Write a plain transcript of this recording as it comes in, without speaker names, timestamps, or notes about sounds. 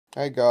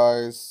Hey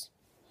guys,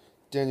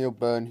 Daniel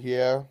Byrne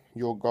here,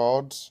 your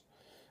god.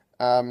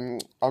 I'm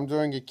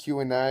doing a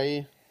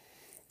Q&A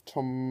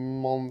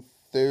on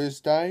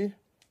Thursday.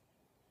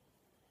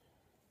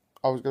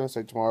 I was gonna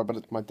say tomorrow, but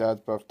it's my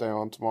dad's birthday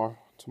on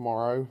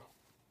tomorrow.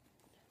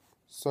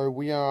 So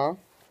we are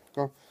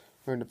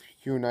going to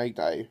Q&A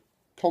day.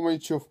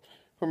 Comment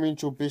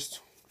your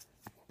best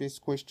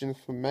questions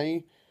for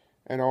me,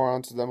 and I'll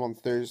answer them on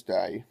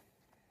Thursday.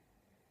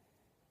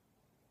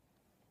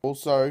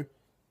 Also,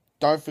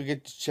 don't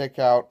forget to check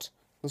out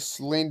the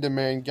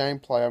Slenderman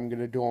gameplay I'm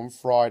gonna do on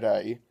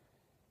Friday.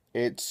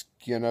 It's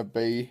gonna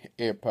be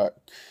epic.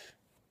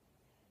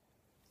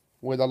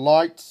 Where the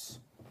lights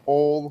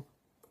all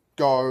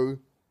go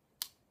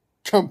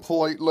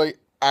completely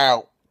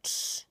out.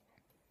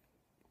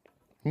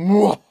 I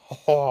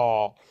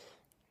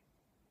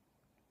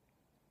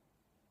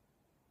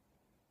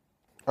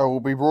will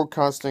be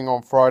broadcasting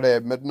on Friday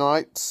at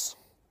midnight,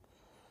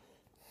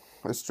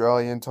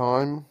 Australian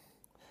time,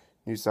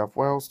 New South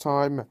Wales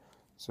time,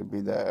 so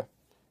be there.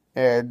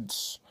 And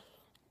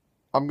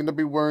I'm going to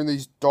be wearing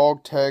these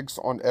dog tags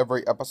on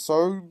every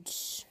episode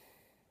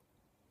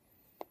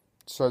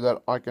so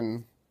that I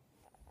can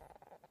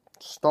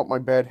stop my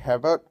bad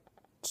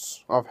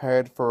habits I've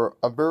had for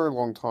a very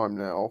long time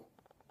now.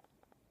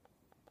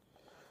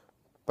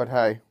 But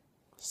hey,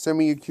 send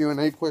me your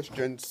Q&A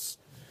questions.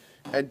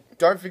 And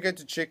don't forget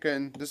to check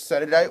in this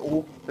Saturday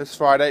or this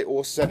Friday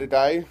or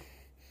Saturday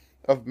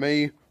of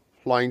me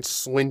playing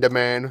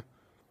Slenderman.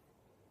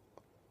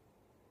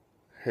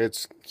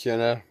 It's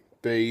gonna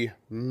be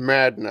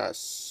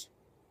madness.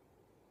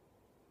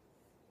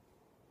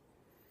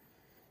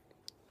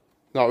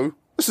 No,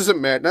 this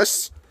isn't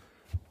madness.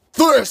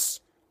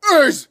 This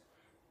is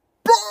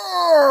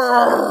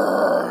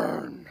burn!